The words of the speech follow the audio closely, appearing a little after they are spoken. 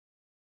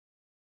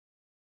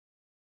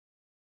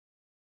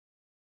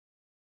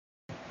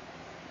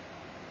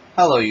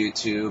Hello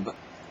YouTube.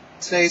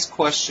 Today's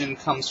question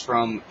comes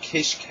from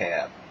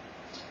Kishkab.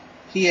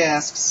 He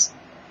asks,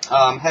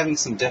 I'm having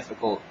some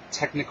technical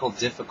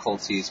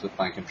difficulties with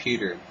my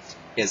computer.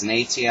 He has an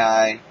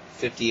ATI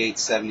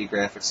 5870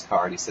 graphics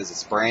card. He says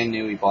it's brand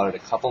new. He bought it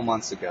a couple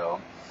months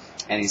ago.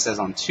 And he says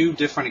on two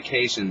different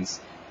occasions,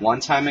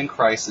 one time in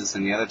Crisis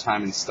and the other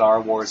time in Star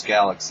Wars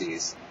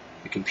Galaxies,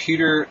 the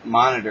computer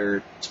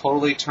monitor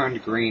totally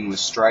turned green with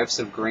stripes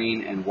of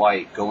green and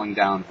white going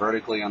down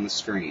vertically on the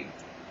screen.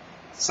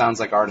 Sounds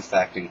like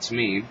artifacting to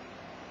me.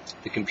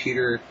 The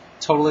computer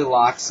totally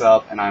locks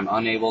up and I'm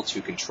unable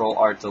to control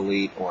Alt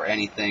Delete or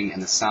anything,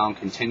 and the sound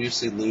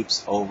continuously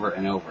loops over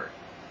and over.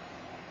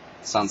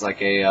 Sounds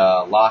like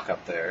a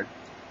lockup there.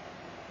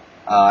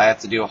 I have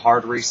to do a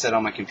hard reset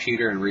on my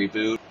computer and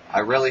reboot. I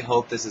really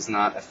hope this is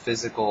not a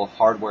physical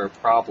hardware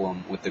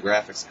problem with the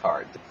graphics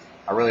card.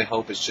 I really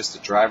hope it's just a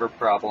driver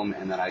problem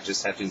and that I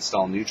just have to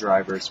install new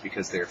drivers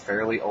because they're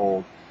fairly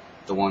old,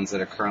 the ones that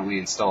are currently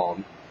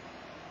installed.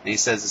 And he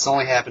says it's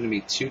only happened to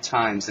me 2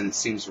 times and it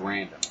seems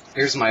random.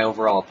 Here's my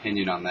overall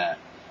opinion on that.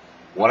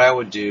 What I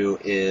would do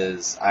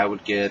is I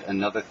would get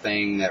another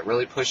thing that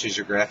really pushes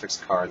your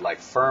graphics card like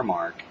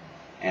Furmark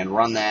and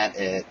run that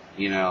at,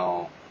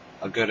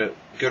 a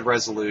good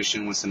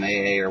resolution with some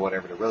AA or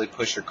whatever to really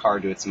push your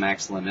card to its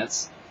max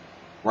limits.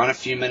 Run a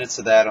few minutes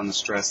of that on the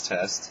stress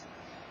test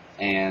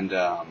and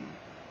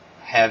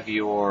have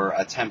your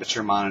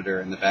temperature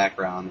monitor in the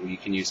background where you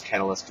can use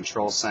Catalyst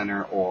Control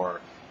Center or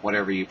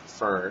whatever you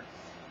prefer.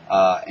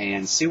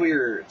 And see what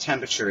your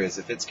temperature is.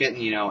 If it's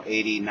getting,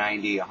 80,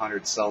 90,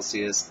 100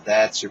 Celsius,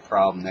 that's your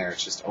problem there.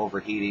 It's just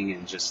overheating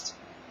and just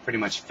pretty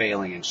much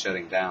failing and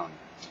shutting down.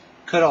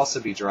 Could also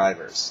be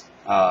drivers.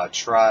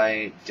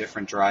 Try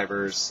different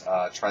drivers.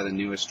 Try the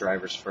newest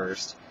drivers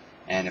first.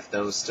 And if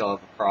those still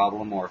have a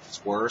problem, or if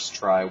it's worse,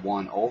 try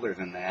one older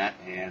than that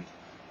and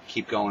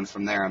keep going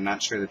from there. I'm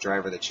not sure the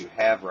driver that you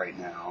have right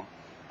now.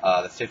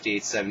 The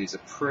 5870 is a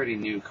pretty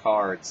new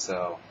card,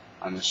 so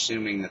I'm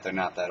assuming that they're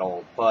not that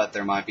old, but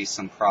there might be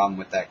some problem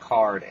with that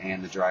card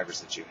and the drivers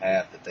that you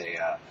have that they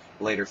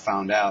later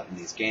found out in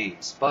these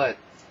games. But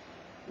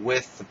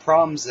with the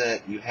problems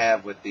that you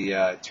have with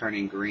the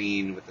turning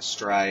green, with the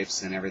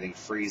stripes and everything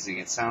freezing,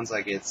 it sounds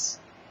like it's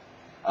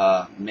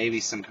maybe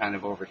some kind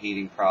of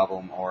overheating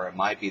problem, or it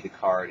might be the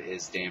card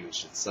is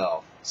damaged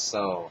itself.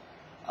 So,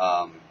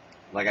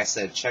 like I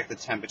said, check the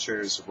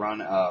temperatures, run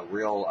a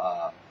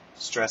real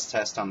stress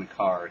test on the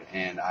card,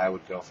 and I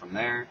would go from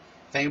there.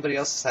 If anybody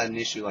else has had an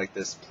issue like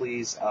this,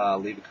 please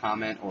leave a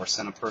comment or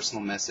send a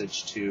personal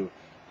message to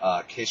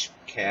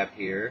Kishkab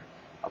here.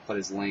 I'll put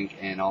his link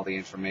and all the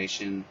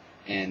information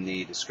in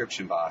the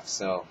description box.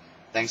 So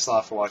thanks a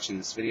lot for watching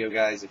this video,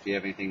 guys. If you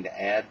have anything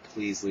to add,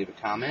 please leave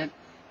a comment.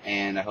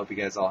 And I hope you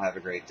guys all have a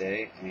great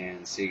day,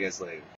 and see you guys later.